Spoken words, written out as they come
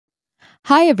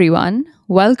Hi, everyone.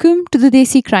 Welcome to the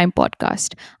Desi Crime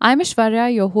Podcast. I'm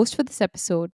Ashwarya, your host for this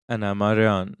episode. And I'm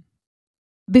Aryan.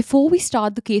 Before we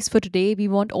start the case for today, we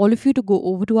want all of you to go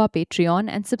over to our Patreon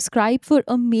and subscribe for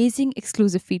amazing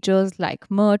exclusive features like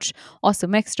merch,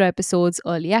 awesome extra episodes,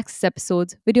 early access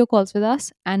episodes, video calls with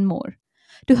us, and more.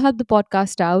 To help the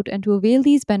podcast out and to avail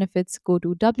these benefits, go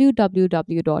to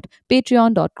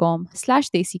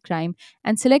www.patreon.com/desicrime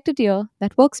and select a tier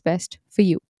that works best for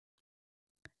you.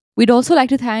 We'd also like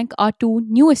to thank our two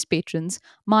newest patrons,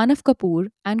 Manav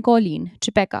Kapoor and Colleen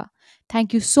Chipeka.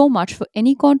 Thank you so much for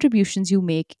any contributions you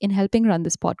make in helping run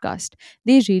this podcast.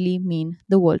 They really mean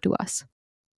the world to us.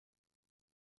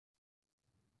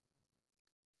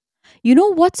 You know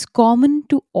what's common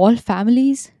to all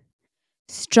families?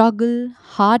 Struggle,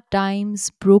 hard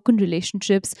times, broken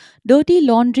relationships, dirty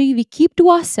laundry we keep to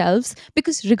ourselves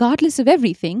because, regardless of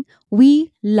everything,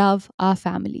 we love our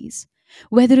families.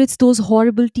 Whether it's those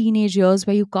horrible teenage years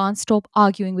where you can't stop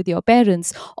arguing with your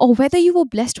parents, or whether you were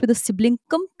blessed with a sibling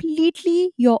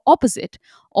completely your opposite,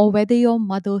 or whether your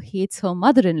mother hates her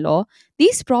mother in law,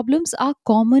 these problems are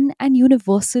common and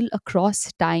universal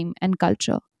across time and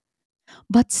culture.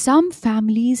 But some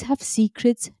families have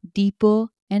secrets deeper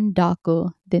and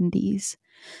darker than these.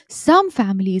 Some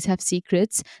families have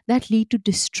secrets that lead to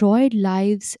destroyed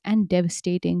lives and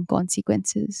devastating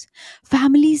consequences.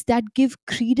 Families that give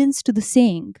credence to the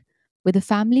saying, with a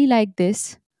family like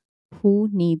this, who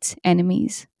needs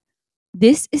enemies?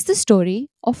 This is the story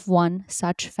of one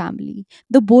such family,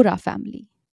 the Bora family.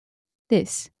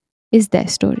 This is their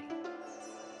story.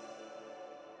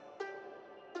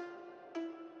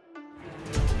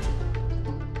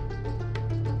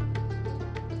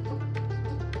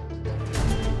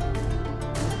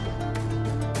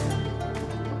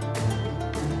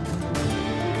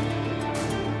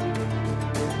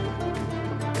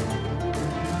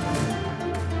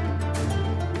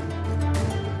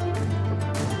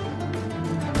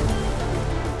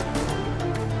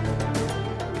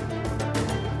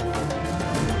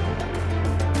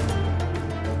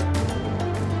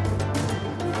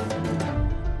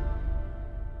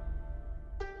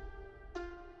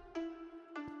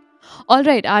 All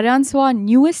right, Aryan, so our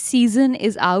newest season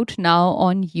is out now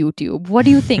on YouTube. What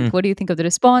do you think? What do you think of the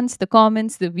response, the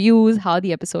comments, the views, how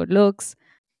the episode looks?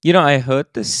 I heard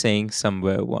this saying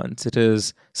somewhere once. It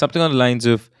is something on the lines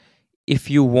of if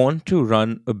you want to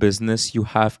run a business, you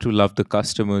have to love the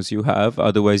customers you have.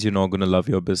 Otherwise, you're not going to love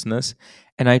your business.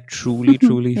 And I truly,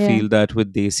 truly Yeah. feel that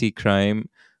with Desi Crime,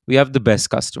 we have the best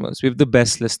customers. We have the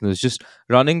best listeners. Just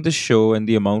running the show and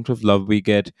the amount of love we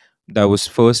get that was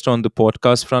first on the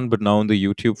podcast front, but now on the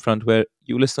YouTube front, where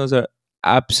you listeners are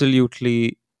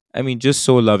absolutely, just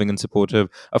so loving and supportive.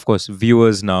 Of course,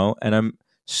 viewers now. And I'm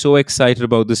so excited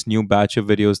about this new batch of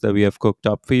videos that we have cooked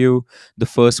up for you. The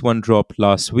first one dropped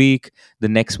last week. The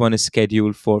next one is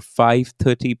scheduled for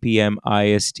 5:30 p.m.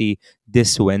 IST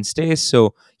this Wednesday.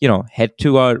 So, head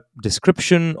to our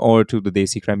description or to the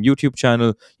Desi Crime YouTube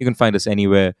channel. You can find us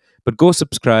anywhere. But go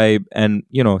subscribe and,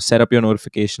 set up your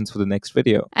notifications for the next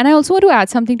video. And I also want to add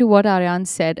something to what Aryan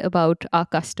said about our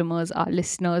customers, our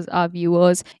listeners, our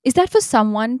viewers. Is that for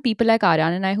someone, people like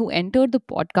Aryan and I, who entered the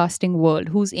podcasting world,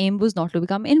 whose aim was not to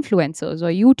become influencers or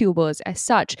YouTubers as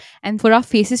such, and for our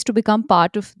faces to become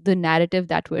part of the narrative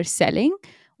that we're selling,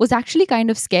 was actually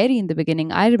kind of scary in the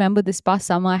beginning. I remember this past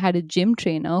summer, I had a gym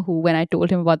trainer who, when I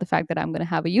told him about the fact that I'm going to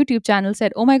have a YouTube channel,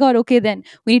 said, "Oh my God, okay, then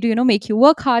we need to, make you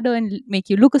work harder and make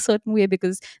you look a certain way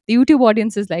because the YouTube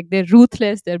audience is like, they're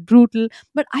ruthless, they're brutal."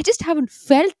 But I just haven't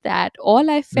felt that. All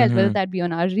I felt, whether Mm-hmm. that be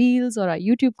on our reels or our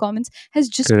YouTube comments, has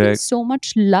just been Correct. so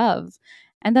much love.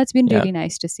 And that's been Yeah. really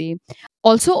nice to see.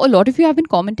 Also, a lot of you have been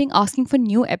commenting asking for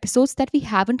new episodes that we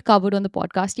haven't covered on the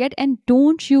podcast yet. And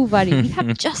don't you worry, we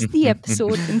have just the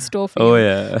episode in store for Oh, you.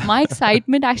 yeah. My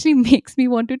excitement actually makes me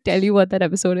want to tell you what that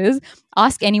episode is.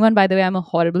 Ask anyone, by the way, I'm a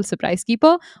horrible surprise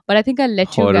keeper, but I think I'll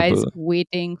let you guys Horrible.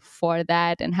 waiting for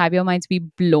that and have your minds be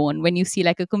blown when you see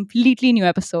like a completely new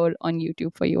episode on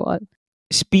YouTube for you all.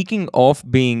 Speaking of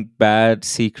being bad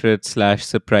secret slash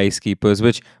surprise keepers,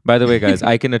 which by the way, guys,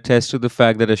 I can attest to the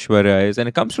fact that Ashwarya is, and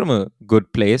it comes from a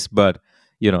good place, but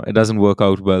it doesn't work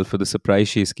out well for the surprise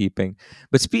she's keeping.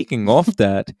 But speaking of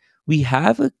that, we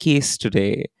have a case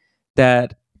today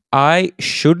that I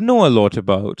should know a lot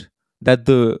about, that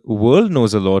the world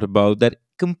knows a lot about, that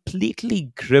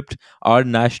completely gripped our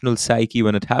national psyche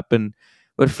when it happened.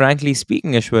 But frankly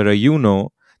speaking, Ashwarya,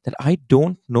 that I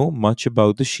don't know much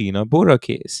about the Sheena Bora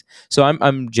case. So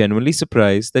I'm genuinely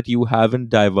surprised that you haven't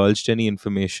divulged any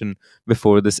information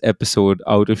before this episode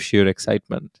out of sheer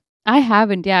excitement. I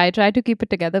haven't. Yeah, I try to keep it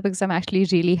together because I'm actually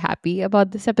really happy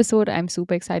about this episode. I'm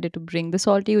super excited to bring this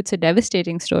all to you. It's a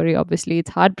devastating story, obviously.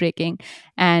 It's heartbreaking.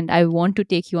 And I want to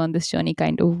take you on this journey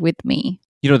kind of with me.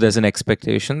 There's an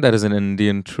expectation that as an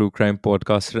Indian true crime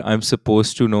podcaster, I'm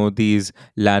supposed to know these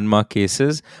landmark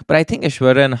cases. But I think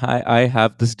Ishwara and I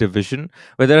have this division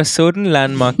where there are certain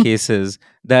landmark cases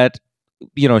that,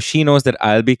 she knows that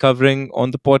I'll be covering on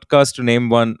the podcast. To name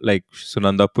one, like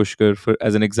Sunanda Pushkar, for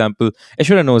as an example,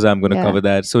 Ishwara knows I'm going to Yeah, cover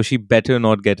that. So she better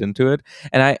not get into it.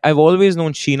 And I've always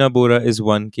known Sheena Bora is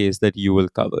one case that you will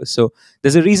cover. So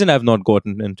there's a reason I've not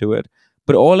gotten into it.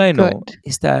 But all I know good.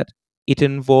 is that it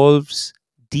involves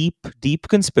deep, deep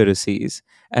conspiracies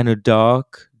and a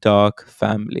dark, dark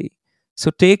family.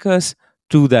 So take us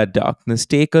to that darkness,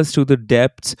 take us to the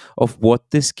depths of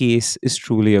what this case is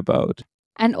truly about.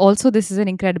 And also, this is an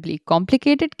incredibly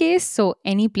complicated case. So,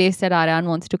 any place that Aryan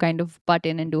wants to kind of butt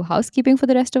in and do housekeeping for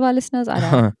the rest of our listeners,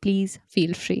 Aryan, please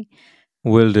feel free.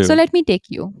 Will So, do. let me take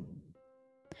you.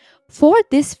 For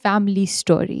this family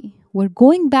story, we're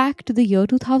going back to the year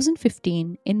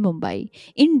 2015 in Mumbai,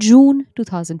 in June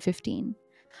 2015.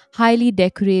 Highly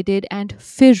decorated and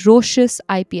ferocious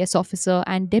IPS officer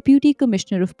and Deputy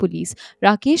Commissioner of Police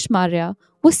Rakesh Marya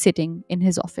was sitting in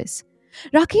his office.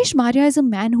 Rakesh Marya is a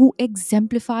man who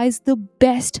exemplifies the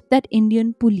best that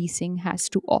Indian policing has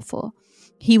to offer.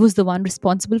 He was the one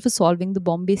responsible for solving the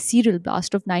Bombay serial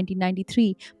blast of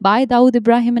 1993 by Dawood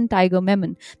Ibrahim and Tiger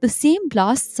Memon, the same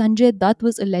blast Sanjay Dutt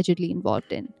was allegedly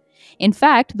involved in. In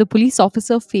fact, the police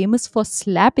officer famous for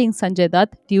slapping Sanjay Dutt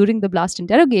during the blast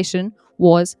interrogation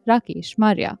was Rakesh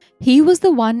Marya. He was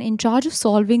the one in charge of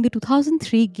solving the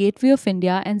 2003 Gateway of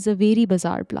India and Zaveri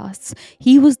Bazaar blasts.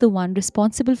 He was the one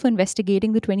responsible for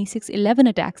investigating the 2611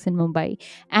 attacks in Mumbai,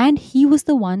 and he was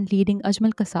the one leading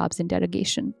Ajmal Kasab's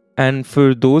interrogation. And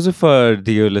for those of our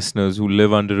dear listeners who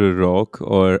live under a rock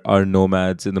or are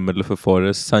nomads in the middle of a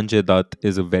forest, Sanjay Dutt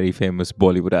is a very famous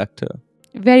Bollywood actor.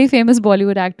 Very famous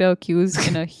Bollywood actor accused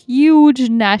in a huge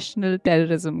national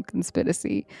terrorism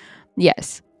conspiracy.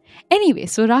 Yes. Anyway,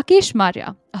 so Rakesh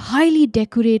Marya, a highly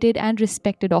decorated and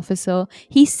respected officer,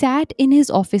 he sat in his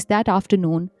office that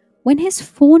afternoon when his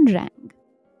phone rang.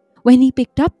 When he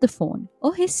picked up the phone,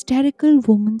 a hysterical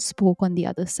woman spoke on the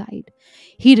other side.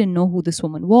 He didn't know who this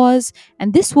woman was,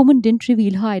 and this woman didn't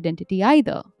reveal her identity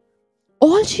either.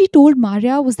 All she told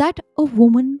Maria was that a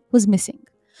woman was missing.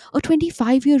 A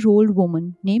 25-year-old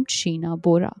woman named Sheena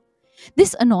Bora.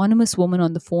 This anonymous woman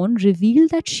on the phone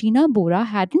revealed that Sheena Bora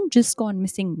hadn't just gone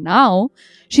missing now,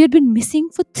 she had been missing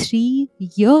for 3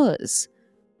 years.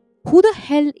 Who the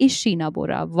hell is Sheena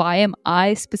Bora? Why am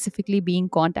I specifically being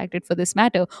contacted for this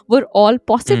matter? Were all Hmm.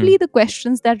 possibly the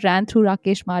questions that ran through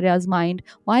Rakesh Marya's mind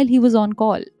while he was on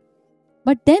call.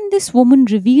 But then this woman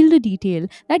revealed a detail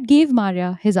that gave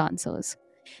Marya his answers.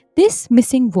 This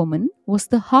missing woman was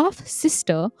the half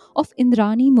sister of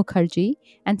Indrani Mukherjee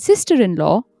and sister in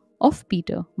law of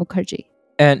Peter Mukherjee.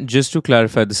 And just to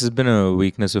clarify, this has been a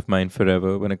weakness of mine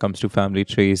forever when it comes to family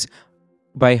trees.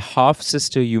 By half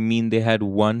sister, you mean they had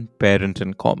one parent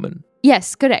in common.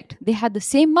 Yes, correct. They had the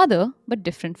same mother but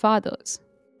different fathers.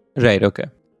 Right, okay.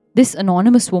 This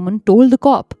anonymous woman told the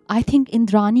cop, I think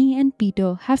Indrani and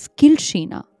Peter have killed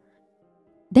Sheena.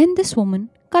 Then this woman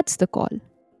cuts the call.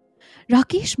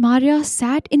 Rakesh Marya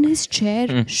sat in his chair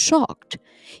Hmm. shocked.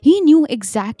 He knew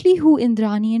exactly who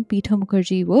Indrani and Peter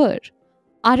Mukherjee were.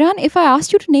 Aryan, if I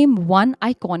asked you to name one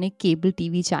iconic cable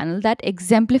TV channel that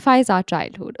exemplifies our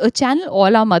childhood, a channel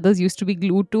all our mothers used to be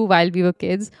glued to while we were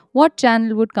kids, what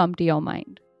channel would come to your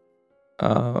mind?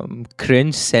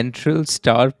 Cringe Central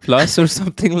Star Plus or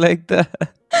something like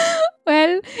that.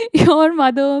 Well, your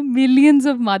mother, millions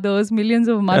of mother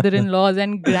in laws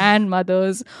and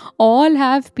grandmothers all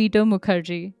have Peter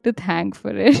Mukherjee to thank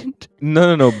for it. No,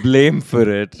 no, no. Blame for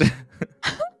it.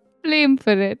 Blame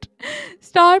for it.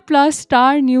 Star Plus,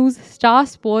 Star News, Star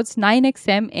Sports,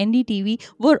 9XM, NDTV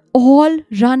were all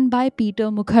run by Peter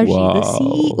Mukherjee, the Wow.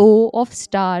 CEO of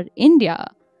Star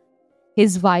India.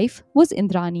 His wife was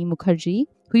Indrani Mukherjee,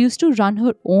 who used to run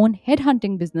her own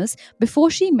headhunting business before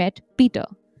she met Peter.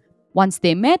 Once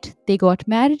they met, they got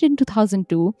married in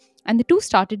 2002 and the two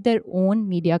started their own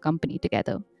media company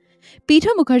together. Peter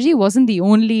Mukherjee wasn't the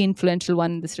only influential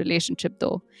one in this relationship,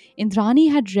 though.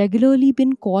 Indrani had regularly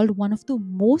been called one of the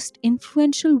most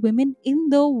influential women in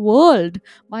the world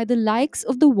by the likes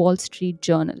of the Wall Street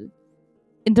Journal.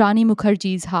 Indrani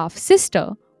Mukherjee's half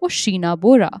sister was Sheena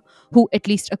Bora, who, at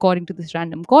least according to this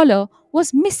random caller,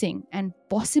 was missing and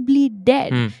possibly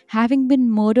dead, Hmm. having been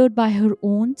murdered by her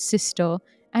own sister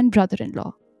and brother in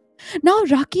law. Now,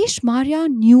 Rakesh Marya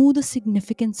knew the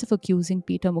significance of accusing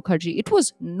Peter Mukherjee. It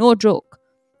was no joke.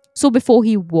 So before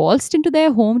he waltzed into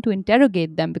their home to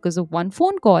interrogate them because of one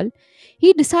phone call,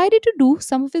 he decided to do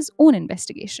some of his own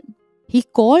investigation. He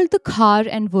called the Khar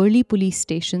and Worli police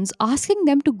stations, asking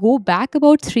them to go back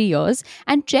about 3 years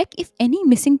and check if any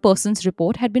missing persons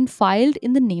report had been filed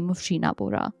in the name of Sheena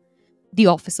Bora. The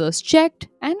officers checked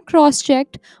and cross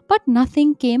checked, but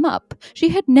nothing came up. She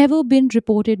had never been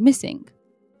reported missing.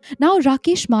 Now,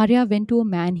 Rakesh Maria went to a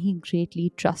man he greatly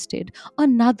trusted,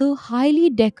 another highly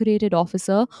decorated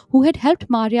officer who had helped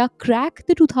Maria crack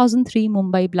the 2003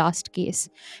 Mumbai blast case,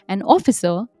 an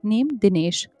officer named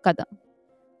Dinesh Kadam.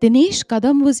 Dinesh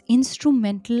Kadam was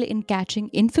instrumental in catching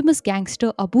infamous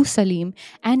gangster Abu Salim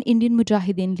and Indian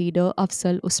Mujahideen leader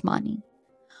Afzal Usmani.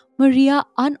 Maria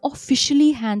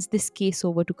unofficially hands this case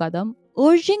over to Kadam,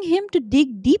 urging him to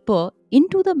dig deeper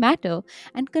into the matter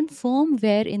and confirm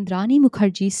where Indrani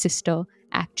Mukherjee's sister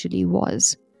actually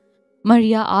was.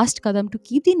 Maria asked Kadam to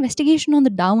keep the investigation on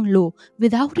the down low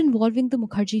without involving the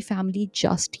Mukherjee family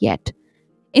just yet.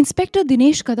 Inspector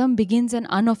Dinesh Kadam begins an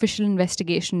unofficial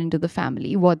investigation into the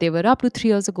family, what they were up to 3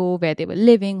 years ago, where they were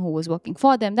living, who was working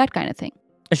for them, that kind of thing.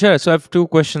 Sure. So I have two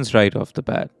questions right off the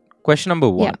bat. Question number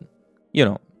Yeah. one, you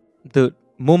know, the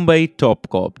Mumbai top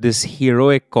cop, this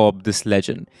heroic cop, this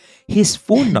legend, his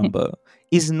phone number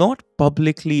is not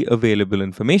publicly available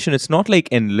information. It's not like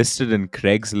enlisted in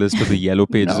Craigslist or the yellow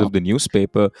pages No. of the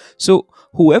newspaper. So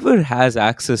whoever has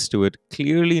access to it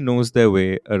clearly knows their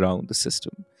way around the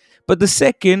system. But the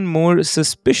second, more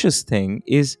suspicious thing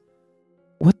is,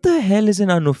 what the hell is an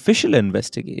unofficial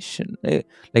investigation?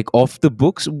 Like off the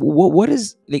books? What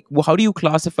is, like, how do you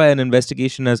classify an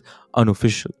investigation as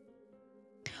unofficial?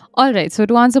 All right, so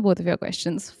to answer both of your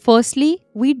questions, firstly,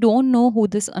 we don't know who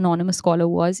this anonymous scholar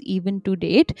was even to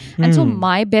date. And so, Hmm.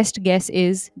 my best guess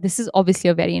is this is obviously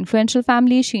a very influential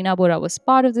family. Sheena Bora was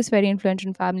part of this very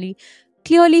influential family.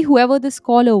 Clearly, whoever the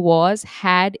scholar was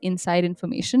had inside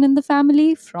information in the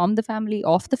family, from the family,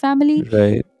 of the family.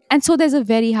 Right. And so there's a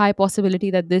very high possibility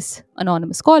that this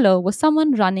anonymous scholar was someone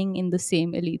running in the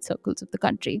same elite circles of the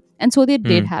country. And so they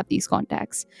did Hmm. have these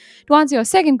contacts. To answer your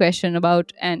second question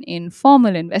about an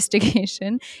informal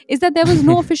investigation, is that there was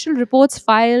no official reports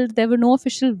filed, there were no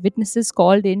official witnesses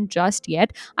called in just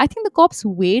yet. I think the cops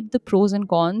weighed the pros and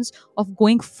cons of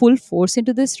going full force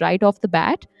into this right off the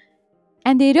bat.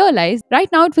 And they realized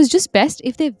right now it was just best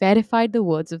if they verified the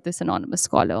words of this anonymous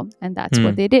scholar. And that's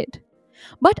what Hmm. they did.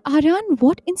 But Aryan,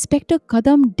 what Inspector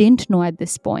Kadam didn't know at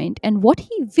this point, and what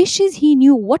he wishes he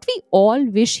knew, what we all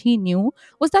wish he knew,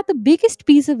 was that the biggest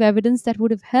piece of evidence that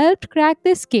would have helped crack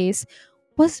this case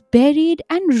was buried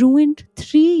and ruined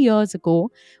 3 years ago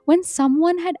when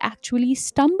someone had actually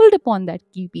stumbled upon that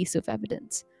key piece of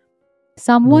evidence. No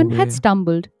Someone had way.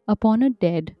 stumbled upon a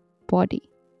dead body.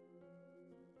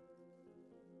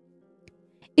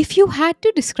 If you had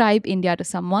to describe India to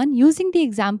someone using the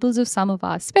examples of some of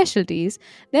our specialties,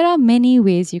 there are many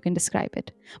ways you can describe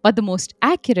it. But the most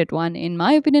accurate one, in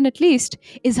my opinion at least,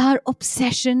 is our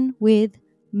obsession with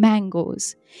mangoes.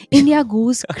 India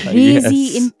goes crazy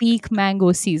in Yes. peak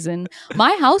mango season.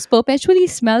 My house perpetually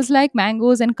smells like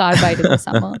mangoes and carbide in the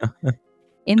summer.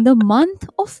 In the month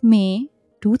of May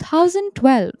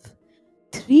 2012,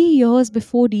 3 years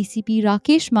before DCP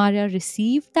Rakesh Maria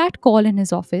received that call in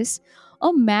his office,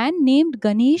 a man named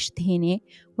Ganesh Dhene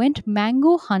went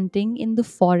mango hunting in the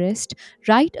forest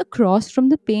right across from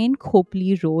the Pain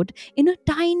Khopli Road in a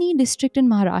tiny district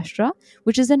in Maharashtra,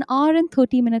 which is an hour and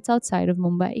 30 minutes outside of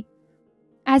Mumbai.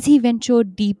 As he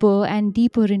ventured deeper and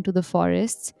deeper into the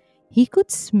forests, he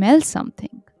could smell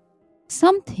something.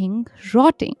 Something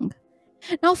rotting.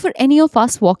 Now, for any of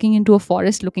us walking into a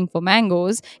forest looking for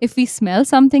mangoes, if we smell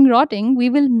something rotting,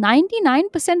 we will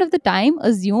 99% of the time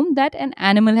assume that an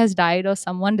animal has died or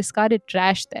someone discarded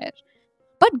trash there.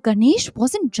 But Ganesh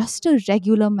wasn't just a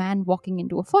regular man walking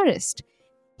into a forest.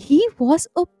 He was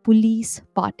a police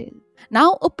patil.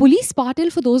 Now, a police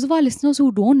patil, for those of our listeners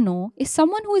who don't know, is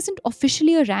someone who isn't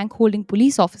officially a rank holding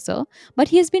police officer, but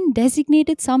he has been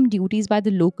designated some duties by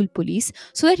the local police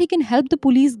so that he can help the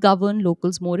police govern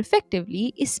locals more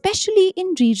effectively, especially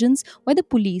in regions where the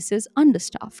police is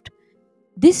understaffed.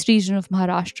 This region of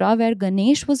Maharashtra, where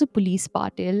Ganesh was a police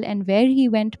patil and where he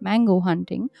went mango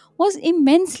hunting, was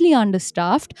immensely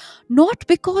understaffed, not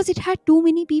because it had too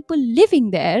many people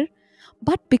living there,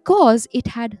 but because it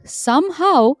had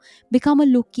somehow become a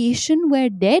location where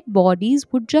dead bodies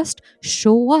would just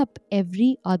show up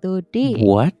every other day.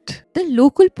 What? The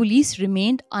local police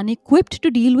remained unequipped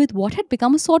to deal with what had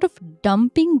become a sort of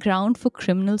dumping ground for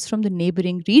criminals from the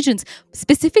neighboring regions,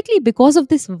 specifically because of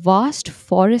this vast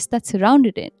forest that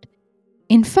surrounded it.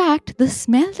 In fact, the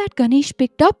smell that Ganesh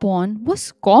picked up on was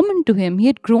common to him. He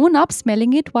had grown up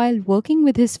smelling it while working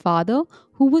with his father,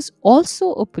 who was also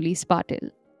a police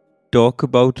patil. Talk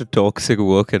about a toxic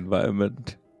work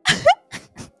environment.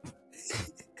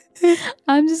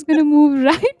 I'm just gonna move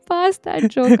right past that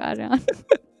joke, Aryan.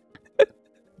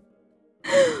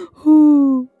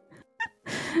 Whew.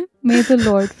 May the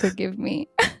Lord forgive me.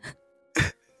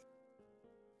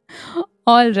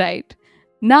 All right.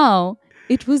 Now,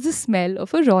 it was the smell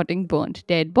of a rotting, burnt,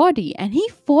 dead body, and he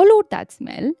followed that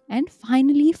smell and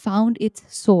finally found its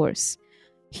source: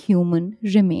 human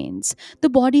remains.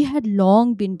 The body had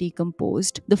long been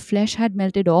decomposed, the flesh had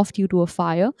melted off due to a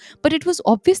fire, but it was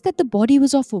obvious that the body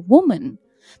was of a woman.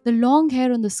 The long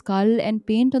hair on the skull and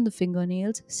paint on the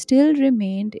fingernails still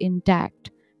remained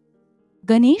intact.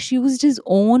 Ganesh used his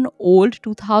own old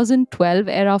 2012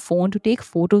 era phone to take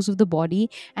photos of the body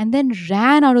and then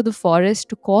ran out of the forest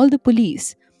to call the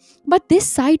police. But this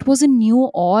sight wasn't new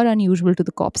or unusual to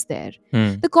the cops there.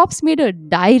 Hmm. The cops made a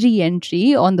diary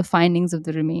entry on the findings of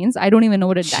the remains. I don't even know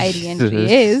what a diary entry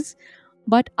Jesus. is.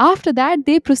 But after that,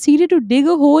 they proceeded to dig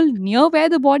a hole near where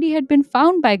the body had been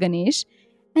found by Ganesh,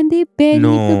 and they buried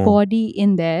the No. body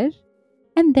in there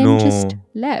and then just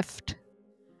No. left.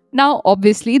 Now,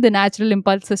 obviously, the natural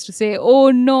impulse is to say, oh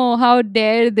no, how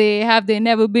dare they? Have they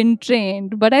never been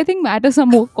trained? But I think matters are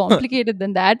more complicated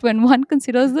than that when one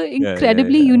considers the Yeah, yeah,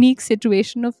 incredibly yeah. unique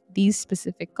situation of these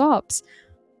specific cops.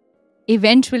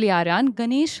 Eventually, Aryan,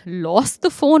 Ganesh lost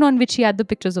the phone on which he had the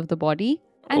pictures of the body,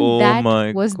 and Oh that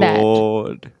my was that.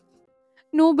 god.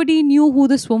 Nobody knew who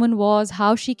this woman was,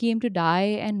 how she came to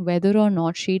die, and whether or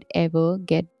not she'd ever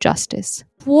get justice.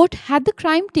 Quote, had the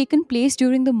crime taken place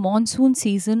during the monsoon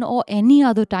season or any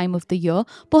other time of the year,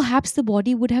 perhaps the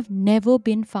body would have never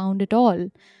been found at all.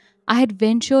 I had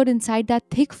ventured inside that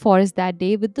thick forest that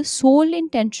day with the sole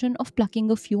intention of plucking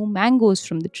a few mangoes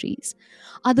from the trees.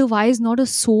 Otherwise, not a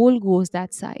soul goes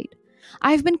that side.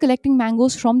 I've been collecting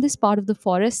mangoes from this part of the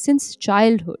forest since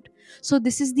childhood, so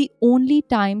this is the only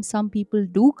time some people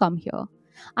do come here.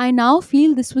 I now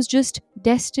feel this was just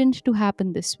destined to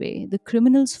happen this way. The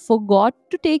criminals forgot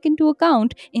to take into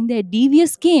account in their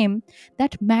devious game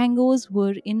that mangoes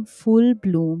were in full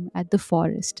bloom at the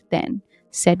forest then,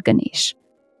 said Ganesh.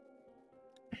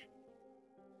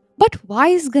 But why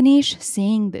is Ganesh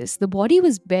saying this? The body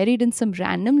was buried in some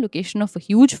random location of a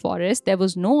huge forest. There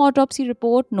was no autopsy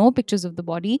report, no pictures of the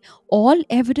body. All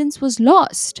evidence was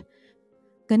lost.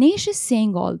 Ganesh is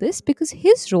saying all this because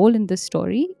his role in this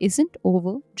story isn't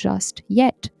over just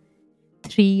yet.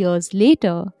 3 years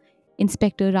later,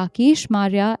 Inspector Rakesh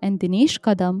Maurya and Dinesh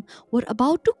Kadam were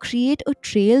about to create a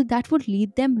trail that would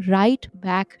lead them right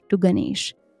back to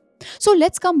Ganesh. So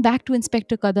let's come back to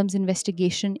Inspector Kadam's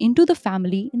investigation into the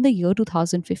family in the year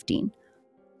 2015.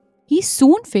 He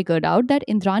soon figured out that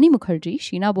Indrani Mukherjee,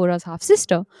 Sheena Bora's half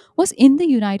sister, was in the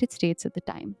United States at the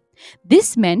time.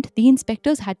 This meant the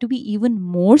inspectors had to be even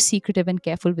more secretive and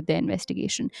careful with their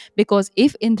investigation because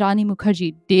if Indrani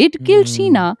Mukherjee did kill Hmm.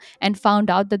 Sheena and found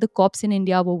out that the cops in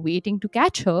India were waiting to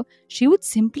catch her, she would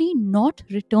simply not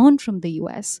return from the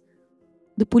US.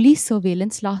 The police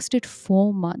surveillance lasted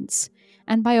 4 months,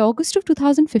 and by August of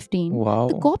 2015, the Wow.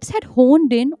 cops had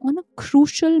honed in on a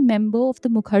crucial member of the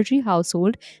Mukherjee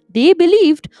household they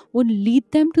believed would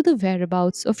lead them to the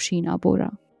whereabouts of Sheena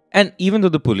Bora. And even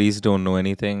though the police don't know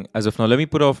anything, as of now, let me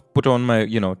put on my,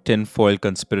 tinfoil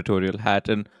conspiratorial hat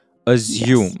and Yes.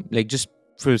 assume, like just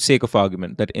for sake of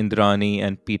argument, that Indrani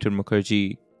and Peter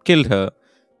Mukherjee killed her.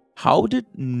 How did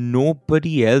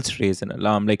nobody else raise an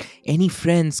alarm? Like any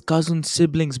friends, cousins,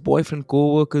 siblings, boyfriend,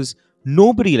 co-workers,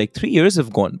 nobody. Like 3 years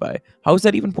have gone by. How is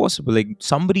that even possible? Like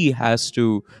somebody has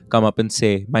to come up and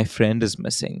say, my friend is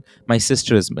missing, my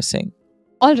sister is missing.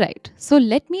 All right, so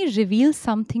let me reveal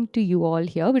something to you all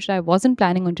here, which I wasn't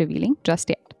planning on revealing just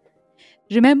yet.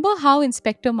 Remember how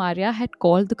Inspector Maria had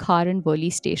called the Khar and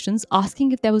Worli stations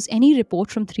asking if there was any report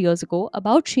from 3 years ago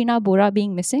about Sheena Bora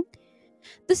being missing?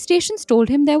 The stations told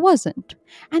him there wasn't.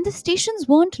 And the stations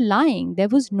weren't lying,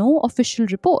 there was no official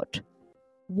report.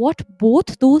 What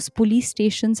both those police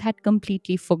stations had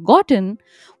completely forgotten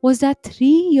was that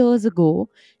 3 years ago,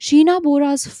 Sheena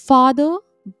Bora's father,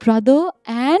 brother,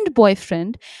 and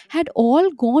boyfriend had all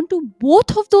gone to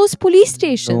both of those police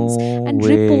stations No and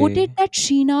reported way. that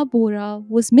Sheena Bora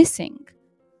was missing.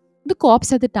 The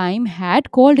cops at the time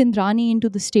had called Indrani into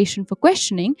the station for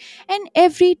questioning, and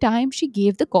every time she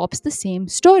gave the cops the same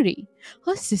story.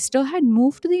 Her sister had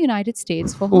moved to the United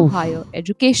States for her higher Oof.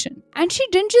 education. And she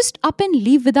didn't just up and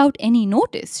leave without any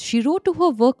notice. She wrote to her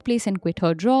workplace and quit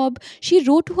her job. She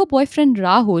wrote to her boyfriend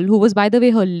Rahul, who was, by the way,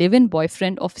 her live in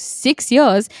boyfriend of 6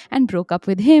 years, and broke up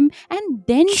with him. And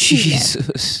then she left.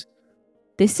 Jesus.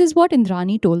 This is what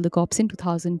Indrani told the cops in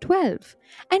 2012.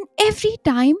 And every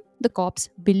time, the cops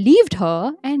believed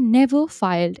her and never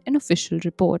filed an official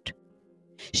report.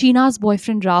 Sheena's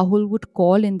boyfriend Rahul would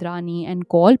call Indrani and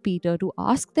call Peter to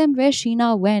ask them where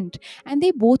Sheena went, and they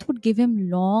both would give him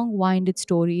long winded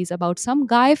stories about some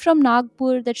guy from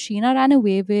Nagpur that Sheena ran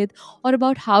away with, or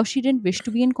about how she didn't wish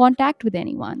to be in contact with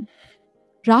anyone.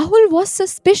 Rahul was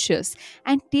suspicious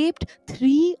and taped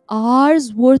 3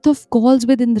 hours worth of calls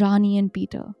with Indrani and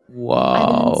Peter. I will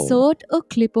Wow. insert a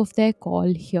clip of their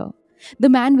call here. The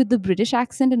man with the British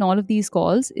accent in all of these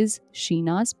calls is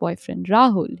Sheena's boyfriend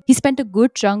Rahul. He spent a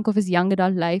good chunk of his young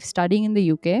adult life studying in the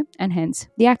UK, and hence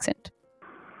the accent.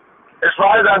 As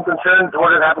far as I'm concerned,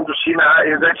 what has happened to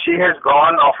Sheena is that she has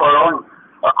gone of her own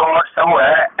accord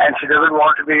somewhere and she doesn't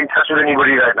want to be in touch with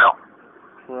anybody right now.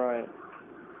 Right.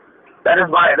 That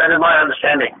is my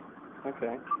understanding.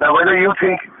 Okay. Now whether you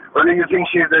think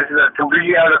she's this is a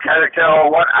completely out of character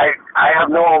or what, I have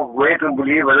no way to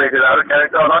believe whether it is out of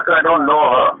character or not because I don't know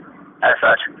her as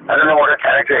such. I don't know what her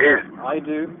character is. I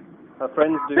do. Her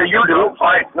friends do. Yeah, you do,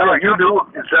 fine. No, you do.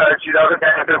 She's out of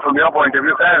character from your point of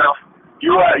view. Fair enough.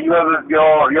 You have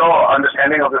your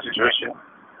understanding of the situation.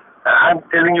 I'm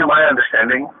telling you my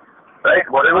understanding, right?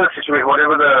 Whatever the situation,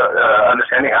 whatever the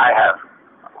understanding I have.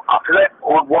 After that,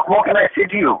 what more can I say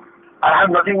to you? I have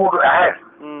nothing more to add.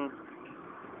 Mm.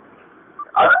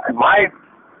 My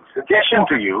suggestion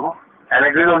to you, and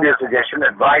it is only a suggestion,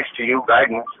 advice to you,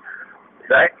 guidance,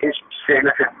 right, is to say,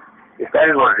 listen, if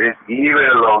that is what it is, leave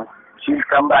it alone. She'll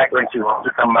come back when she wants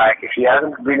to come back. If she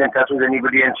hasn't been in touch with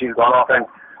anybody and she's gone off and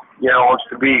wants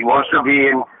to be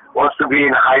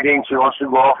in hiding, she wants to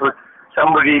go off with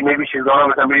somebody. Maybe she's gone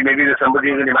off with somebody. Maybe there's somebody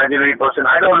who's an imaginary person.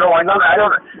 I don't know. I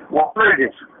don't. Whatever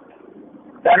it is,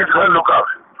 that is her lookout,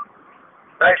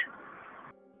 right?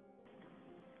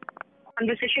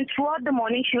 Conversation throughout the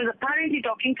morning. She was apparently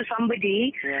talking to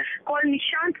somebody called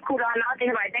Nishant Khurana. They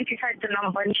have identified the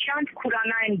number, Nishant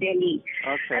Khurana in Delhi.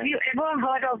 Okay. Have you ever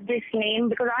heard of this name?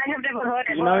 Because I have never heard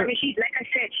of her. I mean, like I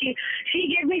said,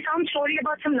 she gave me some story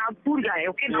about some Nagpur guy.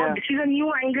 Okay, now this is a new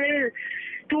angle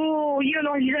to, he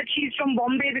said she's from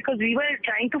Bombay because we were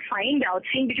trying to find out.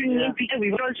 Seeing between me and Peter,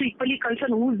 we were also equally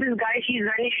concerned. Who's this guy? She's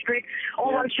vanished with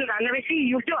or wants to run away.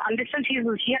 See, you have to understand she had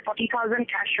 40,000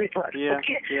 cash with her.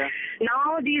 Okay. Yeah.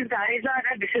 Now these guys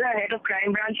this is our head of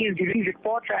crime branch. He's giving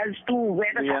reports as to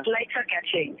where the satellites are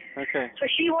catching. Okay.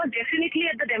 So she was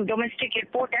definitely at the domestic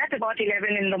airport at about 11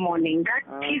 in the morning. That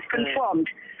she's confirmed.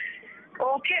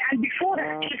 Okay, and before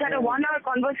that, she's had a 1-hour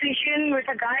conversation with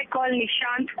a guy called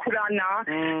Nishant Khurana.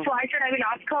 So I said I will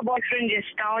ask her boyfriend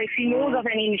just now if he knows of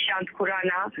any Nishant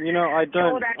Khurana. I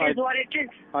don't. So that is what it is.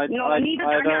 Neither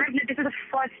I time don't. this is the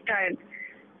first time.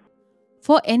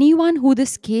 For anyone who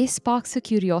this case sparks a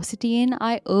curiosity in,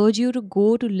 I urge you to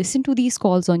go to listen to these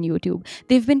calls on YouTube.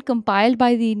 They've been compiled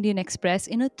by the Indian Express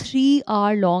in a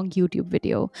 3-hour long YouTube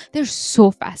video. They're so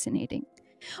fascinating.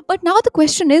 But now the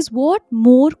question is, what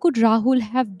more could Rahul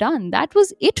have done? That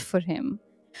was it for him.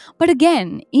 But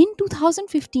again, in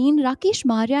 2015, Rakesh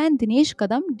Maurya and Dinesh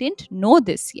Kadam didn't know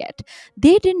this yet.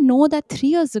 They didn't know that 3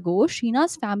 years ago,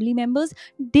 Sheena's family members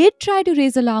did try to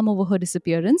raise alarm over her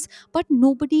disappearance, but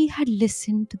nobody had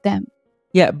listened to them.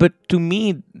 Yeah, but to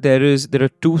me, there are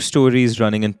two stories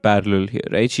running in parallel here,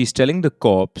 right? She's telling the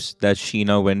cops that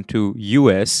Sheena went to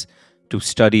US to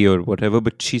study or whatever,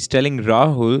 but she's telling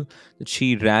Rahul that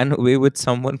she ran away with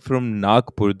someone from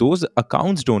Nagpur. Those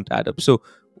accounts don't add up. So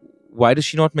why does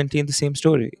she not maintain the same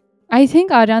story? I think,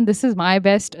 Aryan, this is my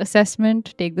best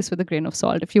assessment. Take this with a grain of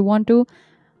salt if you want to.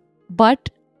 But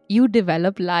you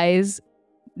develop lies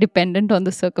dependent on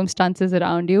the circumstances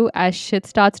around you as shit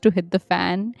starts to hit the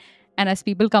fan and as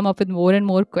people come up with more and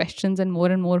more questions and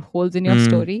more holes in your Mm.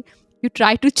 story. You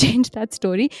try to change that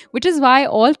story, which is why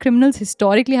all criminals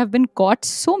historically have been caught.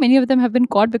 So many of them have been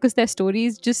caught because their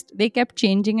stories they kept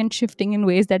changing and shifting in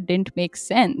ways that didn't make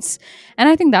sense. And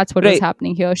I think that's what was Right.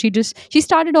 happening here. She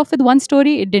started off with one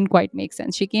story, it didn't quite make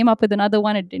sense. She came up with another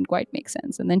one, it didn't quite make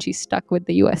sense. And then she stuck with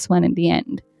the US one in the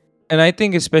end. And I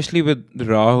think especially with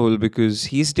Rahul, because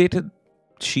he's dated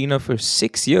Sheena for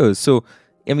 6 years. So,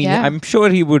 I mean, Yeah. I'm sure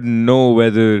he would know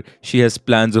whether she has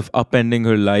plans of upending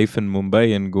her life in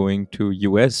Mumbai and going to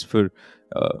US for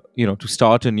to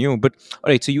start anew. But all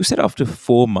right, so you said after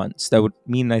 4 months, that would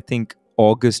mean, I think,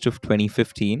 August of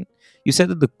 2015. You said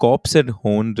that the cops had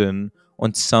honed in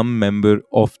on some member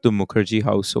of the Mukherjee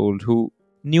household who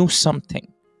knew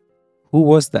something. Who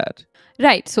was that?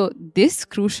 Right, so this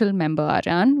crucial member,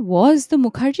 Aryan, was the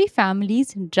Mukherjee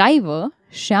family's driver,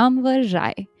 Shyamvar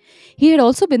Rai. He had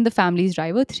also been the family's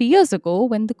driver 3 years ago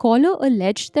when the caller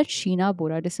alleged that Sheena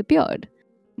Bora disappeared.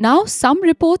 Now, some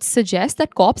reports suggest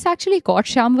that cops actually caught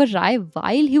Shyamvar Rai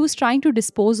while he was trying to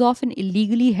dispose of an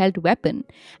illegally held weapon.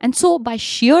 And so, by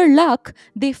sheer luck,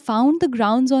 they found the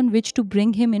grounds on which to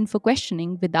bring him in for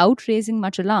questioning without raising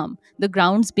much alarm, the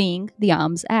grounds being the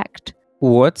Arms Act.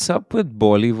 What's up with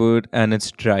Bollywood and its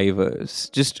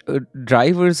drivers? Just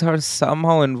drivers are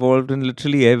somehow involved in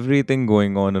literally everything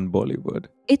going on in Bollywood.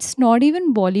 It's not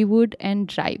even Bollywood and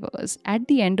drivers. At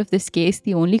the end of this case,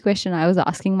 the only question I was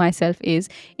asking myself is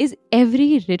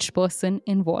every rich person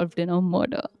involved in a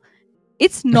murder?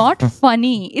 It's not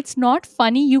funny. It's not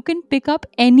funny. You can pick up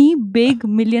any big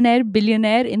millionaire,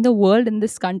 billionaire in the world, in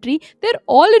this country. They're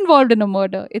all involved in a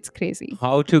murder. It's crazy.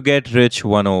 How to get rich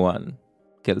 101.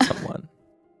 Kill someone.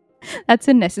 That's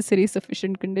a necessary,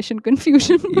 sufficient condition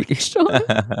confusion, but sure.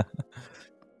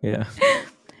 Yeah.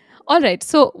 All right.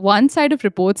 So, one side of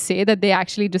reports say that they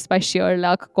actually, just by sheer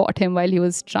luck, caught him while he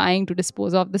was trying to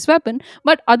dispose of this weapon.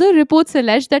 But other reports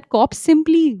allege that cops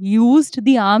simply used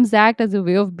the Arms Act as a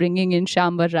way of bringing in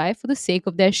Shambar Rai for the sake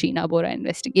of their Sheena Bora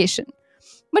investigation.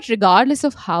 But regardless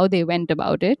of how they went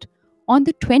about it, on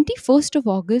the 21st of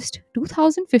August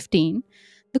 2015,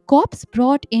 the cops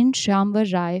brought in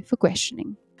Shambar Rai for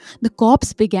questioning. The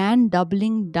cops began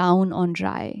doubling down on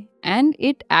Rai, and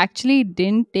it actually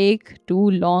didn't take too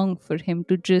long for him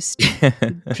to just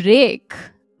break.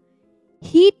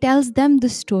 He tells them the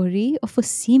story of a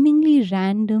seemingly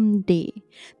random day,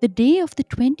 the day of the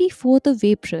 24th of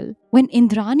April, when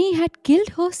Indrani had killed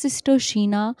her sister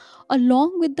Sheena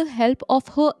along with the help of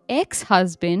her ex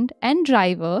husband and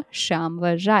driver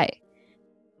Shyamvar Rai.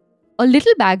 A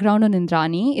little background on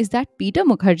Indrani is that Peter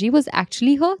Mukherjee was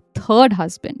actually her third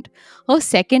husband. Her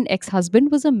second ex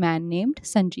husband was a man named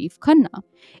Sanjeev Khanna.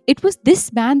 It was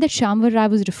this man that Shyamvar Rai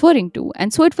was referring to,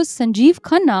 and so it was Sanjeev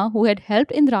Khanna who had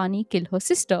helped Indrani kill her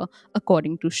sister,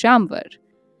 according to Shyamvar.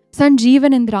 Sanjeev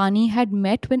and Indrani had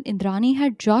met when Indrani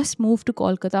had just moved to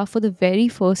Kolkata for the very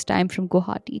first time from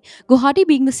Guwahati, Guwahati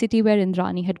being the city where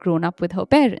Indrani had grown up with her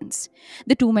parents.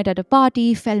 The two met at a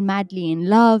party, fell madly in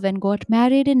love, and got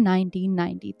married in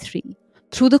 1993.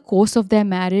 Through the course of their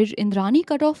marriage, Indrani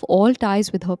cut off all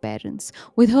ties with her parents,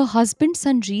 with her husband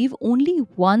Sanjeev only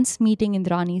once meeting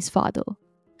Indrani's father.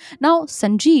 Now,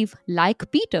 Sanjeev, like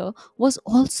Peter, was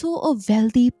also a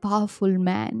wealthy, powerful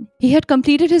man. He had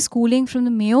completed his schooling from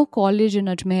the Mayo College in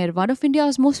Ajmer, one of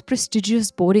India's most prestigious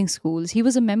boarding schools. He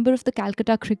was a member of the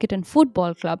Calcutta Cricket and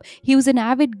Football Club. He was an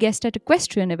avid guest at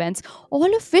equestrian events,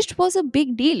 all of which was a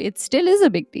big deal. It still is a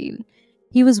big deal.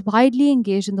 He was widely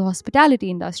engaged in the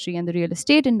hospitality industry and the real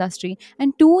estate industry,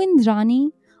 and to Indrani,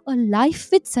 a life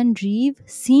with Sanjeev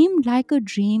seemed like a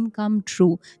dream come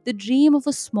true, the dream of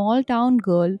a small town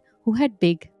girl who had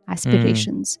big Mm.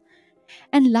 aspirations.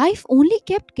 And life only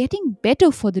kept getting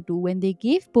better for the two when they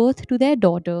gave birth to their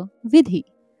daughter, Vidhi.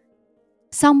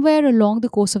 Somewhere along the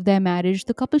course of their marriage,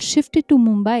 the couple shifted to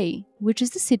Mumbai, which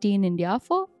is the city in India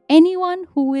for anyone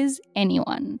who is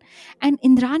anyone. And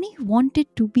Indrani wanted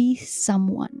to be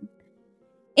someone.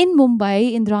 In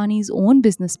Mumbai, Indrani's own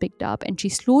business picked up and she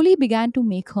slowly began to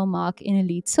make her mark in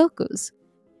elite circles.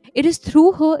 It is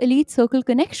through her elite circle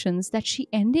connections that she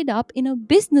ended up in a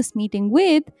business meeting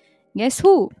with, guess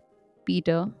who?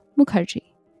 Peter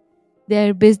Mukherjee.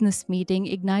 Their business meeting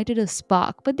ignited a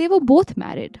spark, but they were both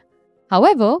married.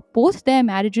 However, both their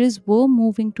marriages were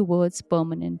moving towards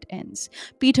permanent ends.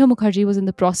 Peter Mukherjee was in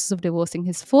the process of divorcing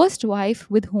his first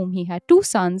wife, with whom he had two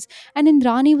sons, and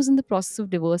Indrani was in the process of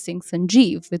divorcing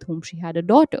Sanjeev, with whom she had a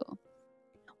daughter.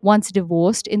 Once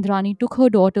divorced, Indrani took her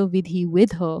daughter Vidhi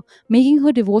with her, making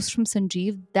her divorce from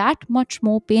Sanjeev that much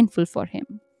more painful for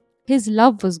him. His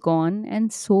love was gone,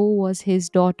 and so was his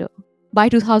daughter. By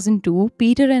 2002,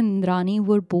 Peter and Indrani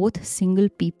were both single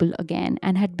people again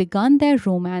and had begun their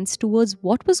romance towards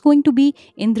what was going to be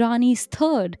Indrani's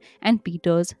third and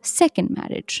Peter's second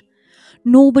marriage.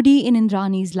 Nobody in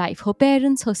Indrani's life, her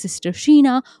parents, her sister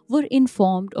Sheena, were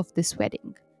informed of this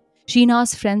wedding.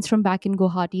 Sheena's friends from back in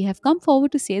Guwahati have come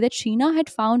forward to say that Sheena had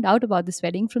found out about this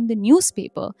wedding from the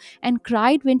newspaper and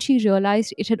cried when she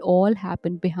realized it had all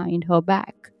happened behind her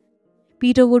back.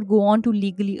 Peter would go on to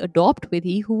legally adopt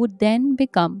Vidhi, who would then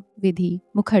become Vidhi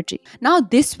Mukherjee. Now,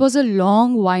 this was a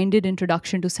long winded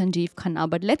introduction to Sanjeev Khanna,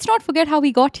 but let's not forget how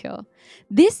we got here.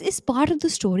 This is part of the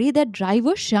story that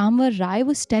driver Shyamvar Rai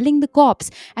was telling the cops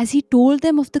as he told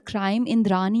them of the crime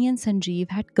Indrani and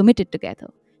Sanjeev had committed together.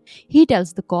 He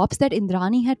tells the cops that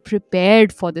Indrani had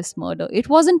prepared for this murder. It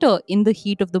wasn't a in the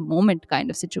heat of the moment kind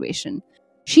of situation.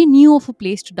 She knew of a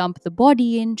place to dump the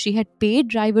body in. She had paid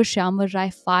driver Shyamvar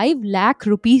Rai 5 lakh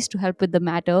rupees to help with the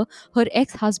matter. Her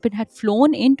ex husband had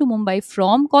flown into Mumbai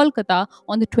from Kolkata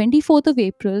on the 24th of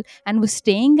April and was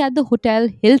staying at the Hotel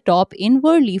Hilltop in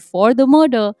Worli for the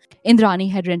murder.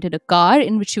 Indrani had rented a car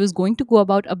in which she was going to go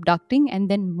about abducting and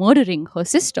then murdering her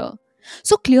sister.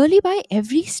 So clearly, by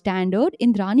every standard,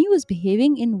 Indrani was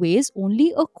behaving in ways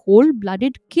only a cold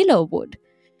blooded killer would.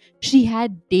 She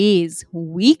had days,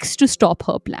 weeks to stop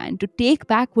her plan, to take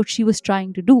back what she was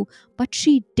trying to do, but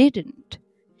she didn't.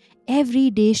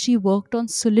 Every day she worked on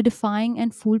solidifying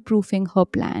and foolproofing her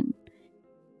plan.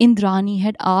 Indrani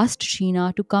had asked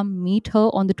Sheena to come meet her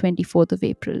on the 24th of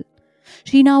April.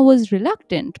 Sheena was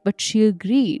reluctant, but she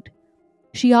agreed.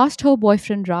 She asked her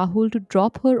boyfriend Rahul to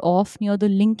drop her off near the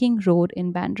linking road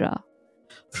in Bandra.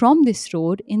 From this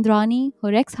road, Indrani,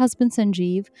 her ex husband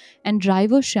Sanjeev, and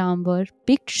driver Shyamvar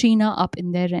picked Sheena up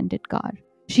in their rented car.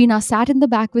 Sheena sat in the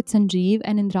back with Sanjeev,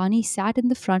 and Indrani sat in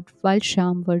the front while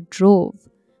Shyamvar drove.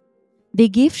 They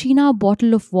gave Sheena a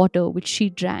bottle of water, which she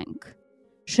drank.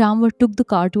 Shyamvar took the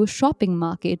car to a shopping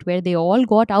market where they all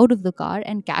got out of the car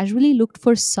and casually looked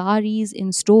for saris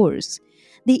in stores.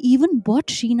 They even bought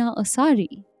Sheena a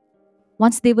sari.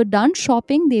 Once they were done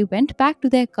shopping, they went back to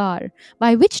their car,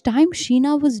 by which time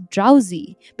Sheena was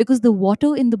drowsy because the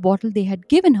water in the bottle they had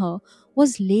given her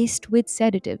was laced with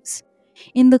sedatives.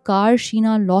 In the car,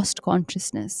 Sheena lost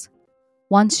consciousness.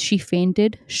 Once she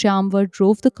fainted, Shyamvar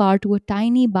drove the car to a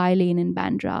tiny by lane in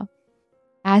Bandra,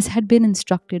 as had been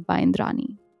instructed by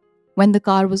Indrani. When the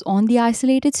car was on the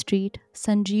isolated street,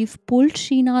 Sanjeev pulled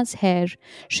Sheena's hair,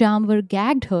 Shyamvar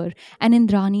gagged her, and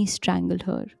Indrani strangled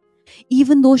her.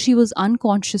 Even though she was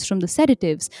unconscious from the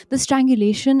sedatives, the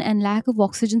strangulation and lack of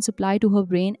oxygen supply to her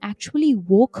brain actually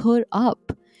woke her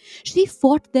up. She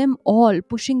fought them all,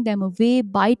 pushing them away,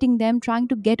 biting them, trying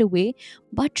to get away,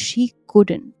 but she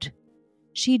couldn't.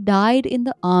 She died in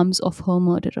the arms of her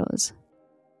murderers.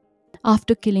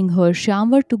 After killing her,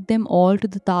 Shyamvar took them all to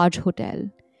the Taj Hotel.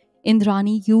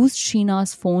 Indrani used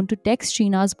Sheena's phone to text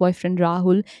Sheena's boyfriend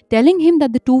Rahul, telling him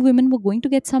that the two women were going to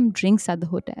get some drinks at the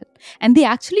hotel. And they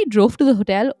actually drove to the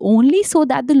hotel only so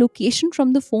that the location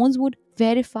from the phones would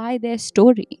verify their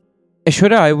story.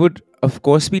 Ashwara, I would, of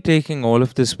course, be taking all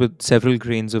of this with several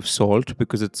grains of salt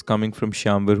because it's coming from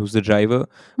Shyamvar, who's the driver.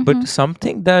 But Mhm.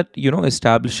 something that,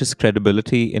 establishes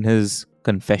credibility in his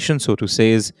confession, so to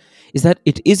say, is that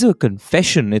it is a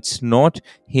confession. It's not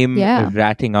him Yeah.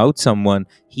 ratting out someone.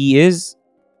 He is,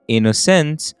 in a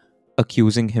sense,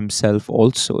 accusing himself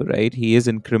also, right? He is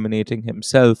incriminating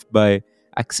himself by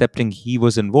accepting he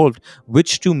was involved,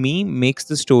 which to me makes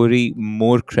the story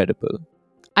more credible.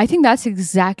 I think that's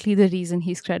exactly the reason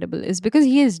he's credible, is because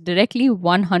he is directly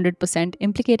 100%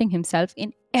 implicating himself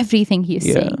in everything he is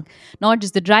Yeah. saying. Not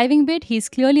just the driving bit, he's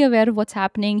clearly aware of what's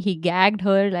happening. He gagged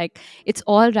her, like it's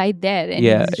all right there, and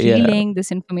Yeah, he's yeah. relaying this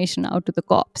information out to the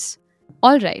cops.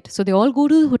 All right, so they all go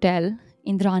to the hotel.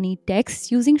 Indrani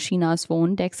texts using Sheena's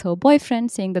phone, texts her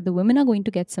boyfriend saying that the women are going to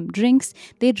get some drinks.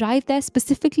 They drive there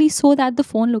specifically so that the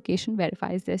phone location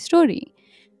verifies their story.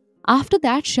 After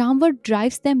that, Shyamvar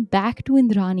drives them back to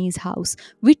Indrani's house,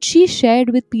 which she shared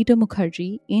with Peter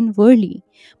Mukherjee in Worli.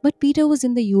 But Peter was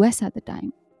in the US at the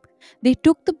time. They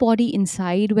took the body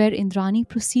inside, where Indrani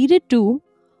proceeded to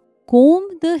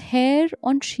comb the hair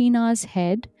on Sheena's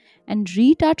head and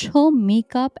retouch her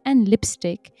makeup and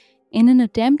lipstick in an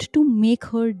attempt to make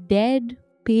her dead,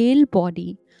 pale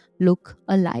body look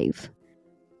alive.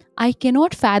 I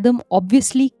cannot fathom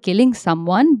obviously killing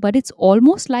someone, but it's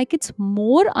almost like it's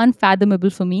more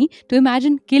unfathomable for me to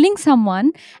imagine killing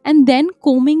someone and then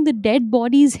combing the dead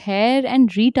body's hair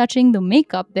and retouching the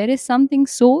makeup. There is something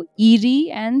so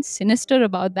eerie and sinister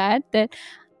about that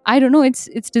I don't know, it's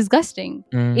disgusting.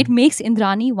 It Mm. makes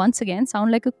Indrani once again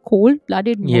sound like a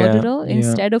cold-blooded Yeah, murderer yeah.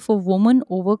 instead of a woman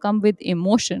overcome with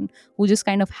emotion who just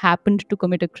kind of happened to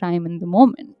commit a crime in the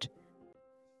moment.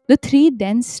 The three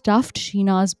then stuffed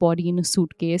Sheena's body in a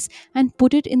suitcase and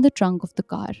put it in the trunk of the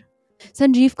car.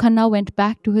 Sanjeev Khanna went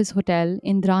back to his hotel,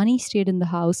 Indrani stayed in the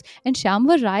house, and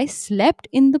Shyamvar Rai slept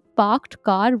in the parked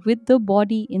car with the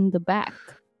body in the back.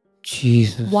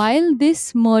 Jesus. While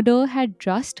this murder had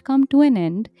just come to an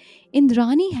end,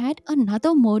 Indrani had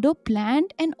another murder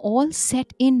planned and all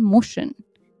set in motion.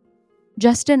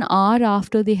 Just an hour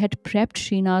after they had prepped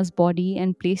Sheena's body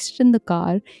and placed it in the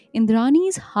car,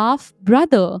 Indrani's half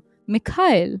brother,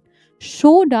 Mikhail,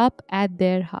 showed up at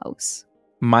their house.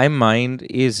 My mind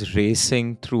is racing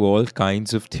through all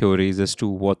kinds of theories as to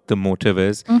what the motive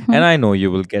is, Mhm. and I know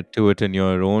you will get to it in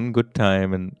your own good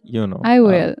time and, I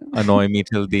will. annoy me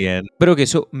till the end. But okay,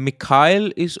 so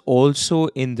Mikhail is also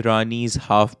Indrani's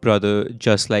half brother,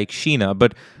 just like Sheena.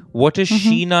 But what is Mhm.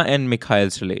 Sheena and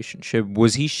Mikhail's relationship?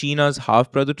 Was he Sheena's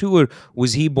half brother too, or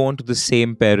was he born to the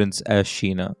same parents as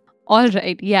Sheena? All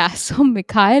right, yeah. So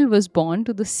Mikhail was born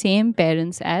to the same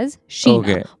parents as Sheena.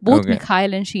 Okay, Both okay.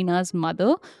 Mikhail and Sheena's mother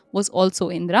was also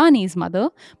Indrani's mother,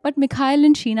 but Mikhail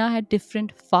and Sheena had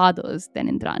different fathers than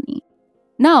Indrani.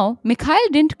 Now,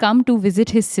 Mikhail didn't come to visit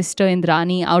his sister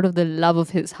Indrani out of the love of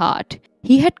his heart.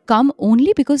 He had come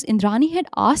only because Indrani had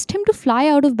asked him to fly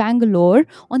out of Bangalore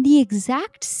on the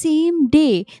exact same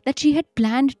day that she had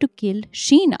planned to kill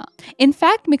Sheena. In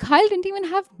fact, Mikhail didn't even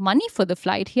have money for the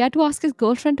flight. He had to ask his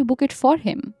girlfriend to book it for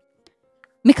him.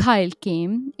 Mikhail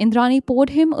came, Indrani poured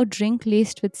him a drink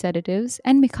laced with sedatives,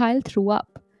 and Mikhail threw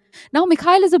up. Now,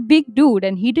 Mikhail is a big dude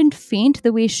and he didn't faint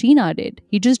the way Sheena did.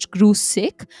 He just grew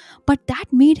sick, but that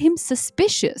made him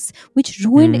suspicious, which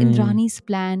ruined Mm. Indrani's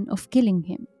plan of killing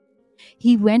him.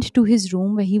 He went to his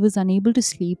room where he was unable to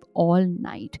sleep all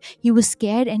night. He was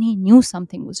scared and he knew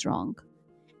something was wrong.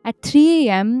 At 3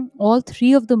 a.m., all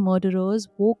three of the murderers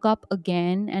woke up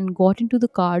again and got into the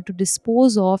car to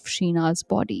dispose of Sheena's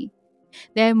body.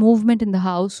 Their movement in the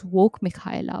house woke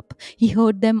Mikhail up. He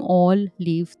heard them all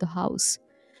leave the house.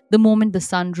 The moment the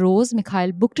sun rose,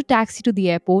 Mikhail booked a taxi to the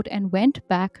airport and went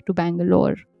back to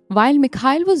Bangalore. While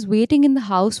Mikhail was waiting in the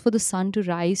house for the sun to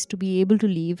rise to be able to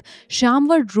leave,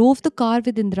 Shamvar drove the car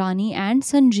with Indrani and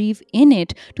Sanjeev in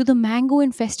it to the mango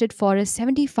infested forest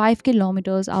 75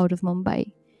 kilometers out of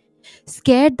Mumbai.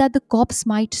 Scared that the cops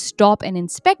might stop and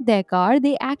inspect their car,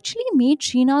 they actually made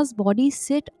Sheena's body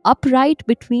sit upright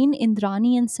between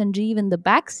Indrani and Sanjeev in the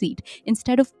back seat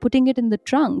instead of putting it in the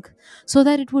trunk so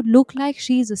that it would look like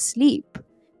she's asleep.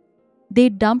 They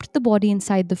dumped the body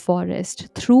inside the forest,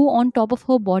 threw on top of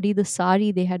her body the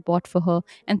sari they had bought for her,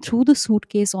 and threw the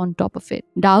suitcase on top of it,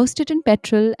 doused it in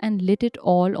petrol, and lit it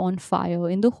all on fire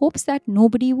in the hopes that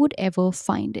nobody would ever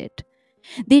find it.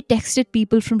 They texted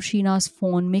people from Sheena's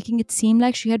phone, making it seem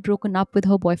like she had broken up with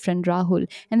her boyfriend Rahul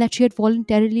and that she had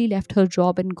voluntarily left her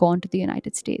job and gone to the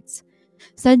United States.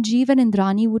 Sanjeev and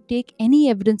Indrani would take any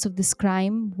evidence of this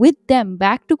crime with them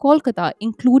back to Kolkata,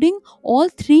 including all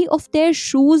three of their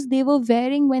shoes they were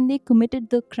wearing when they committed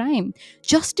the crime,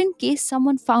 just in case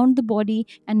someone found the body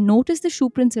and noticed the shoe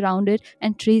prints around it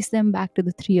and traced them back to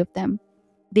the three of them.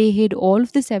 They hid all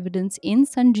of this evidence in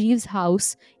Sanjeev's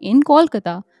house in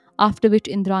Kolkata, after which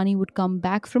Indrani would come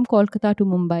back from Kolkata to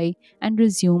Mumbai and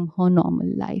resume her normal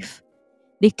life.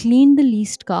 They cleaned the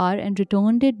leased car and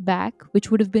returned it back, which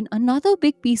would have been another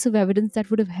big piece of evidence that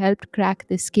would have helped crack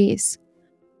this case.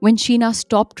 When Sheena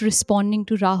stopped responding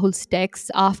to Rahul's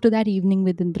texts after that evening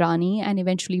with Indrani and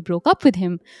eventually broke up with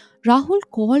him, Rahul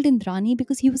called Indrani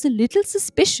because he was a little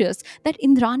suspicious that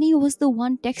Indrani was the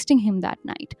one texting him that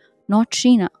night, not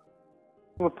Sheena.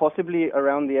 Were possibly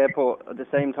around the airport at the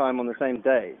same time on the same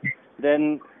day,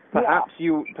 then perhaps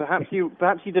you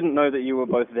didn't know that you were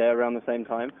both there around the same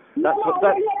time. That's what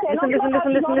that.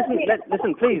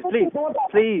 Listen,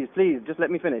 please, just let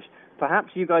me finish. Perhaps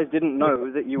you guys didn't know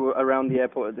that you were around the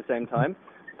airport at the same time.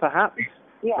 Perhaps,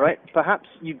 right? Perhaps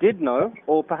you did know,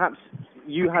 or perhaps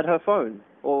you had her phone,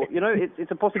 or it's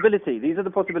a possibility. These are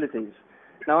the possibilities.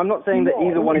 Now, I'm not saying that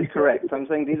either one is correct. I'm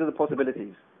saying these are the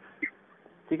possibilities.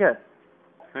 Okay.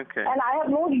 Okay. And I have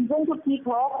no reason to keep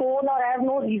her phone, or I have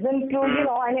no reason to,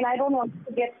 I don't want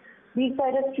to get these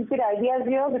kind of stupid ideas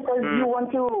here because you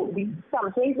want to be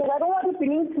something. Because I don't want to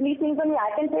pin silly things on me.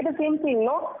 I can say the same thing,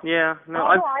 no? Yeah, no,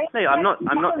 I'm not,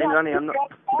 Indrani, I'm not,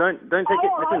 don't take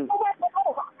it, listen.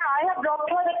 I have dropped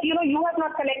her that, you have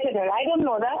not connected her. I don't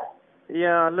know that.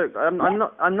 Yeah, look, I'm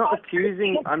not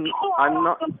accusing, Indrani,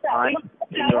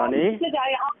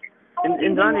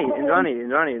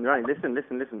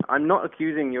 listen. I'm not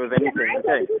accusing you of anything,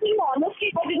 okay? Honestly,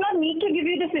 I did not need to give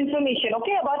you this information,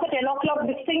 okay, about the 10 o'clock,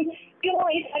 this thing. If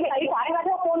I had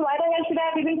your phone, why the hell should I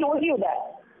have even told you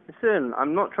that? Listen,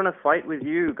 I'm not trying to fight with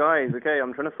you guys, okay?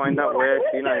 I'm trying to find out where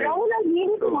Sheena is. Rahul, you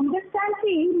need to understand,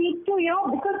 you need to,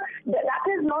 because that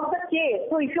is not the case.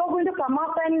 So if you're going to come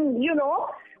up and,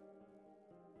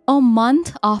 A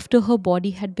month after her body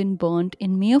had been burnt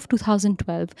in May of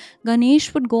 2012,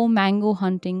 Ganesh would go mango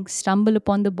hunting, stumble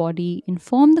upon the body,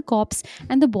 inform the cops,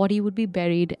 and the body would be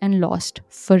buried and lost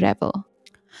forever.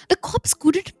 The cops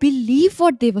couldn't believe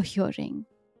what they were hearing.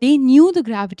 They knew the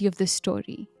gravity of this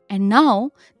story. And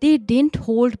now they didn't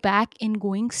hold back in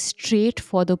going straight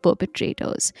for the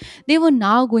perpetrators. They were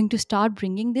now going to start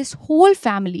bringing this whole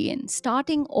family in,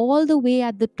 starting all the way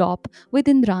at the top with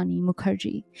Indrani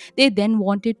Mukherjee. They then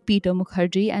wanted Peter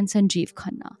Mukherjee and Sanjeev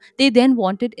Khanna. They then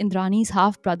wanted Indrani's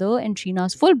half brother and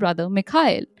Sheena's full brother,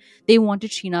 Mikhail. They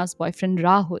wanted Sheena's boyfriend,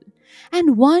 Rahul.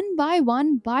 And one by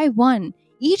one,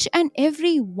 each and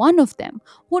every one of them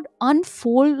would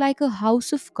unfold like a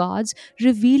house of cards,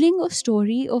 revealing a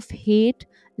story of hate,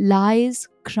 lies,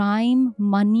 crime,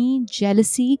 money,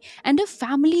 jealousy, and a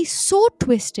family so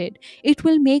twisted it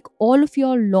will make all of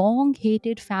your long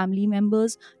hated family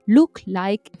members look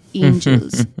like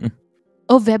angels.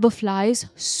 A web of lies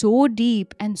so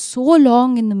deep and so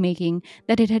long in the making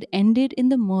that it had ended in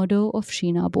the murder of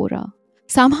Sheena Bora.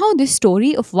 Somehow, this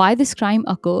story of why this crime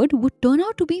occurred would turn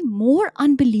out to be more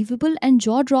unbelievable and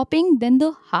jaw dropping than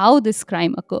the how this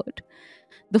crime occurred.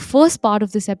 The first part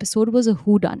of this episode was a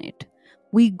whodunit.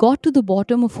 We got to the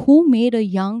bottom of who made a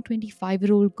young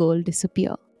 25-year-old girl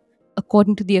disappear.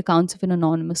 According to the accounts of an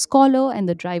anonymous scholar and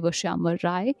the driver Shyamar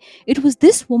Rai, it was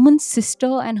this woman's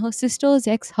sister and her sister's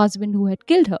ex husband who had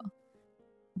killed her.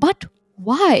 But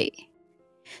why?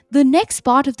 The next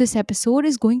part of this episode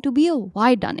is going to be a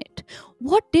why done it.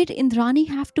 What did Indrani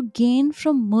have to gain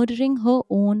from murdering her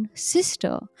own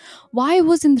sister? Why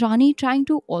was Indrani trying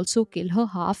to also kill her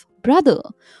half brother?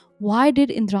 Why did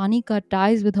Indrani cut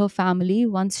ties with her family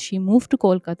once she moved to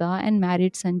Kolkata and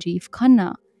married Sanjeev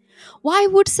Khanna? Why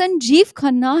would Sanjeev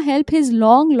Khanna help his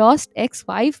long lost ex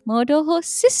wife murder her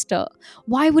sister?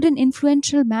 Why would an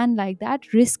influential man like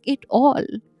that risk it all?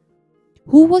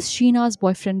 Who was Sheena's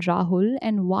boyfriend Rahul,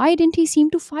 and why didn't he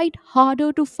seem to fight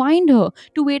harder to find her,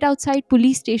 to wait outside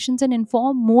police stations and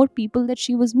inform more people that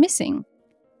she was missing?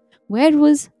 Where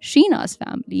was Sheena's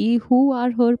family? Who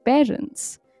are her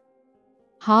parents?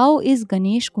 How is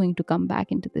Ganesh going to come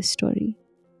back into this story?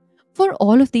 For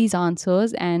all of these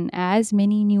answers and as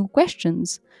many new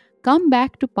questions, come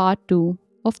back to part 2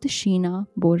 of the Sheena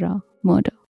Bora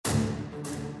murder.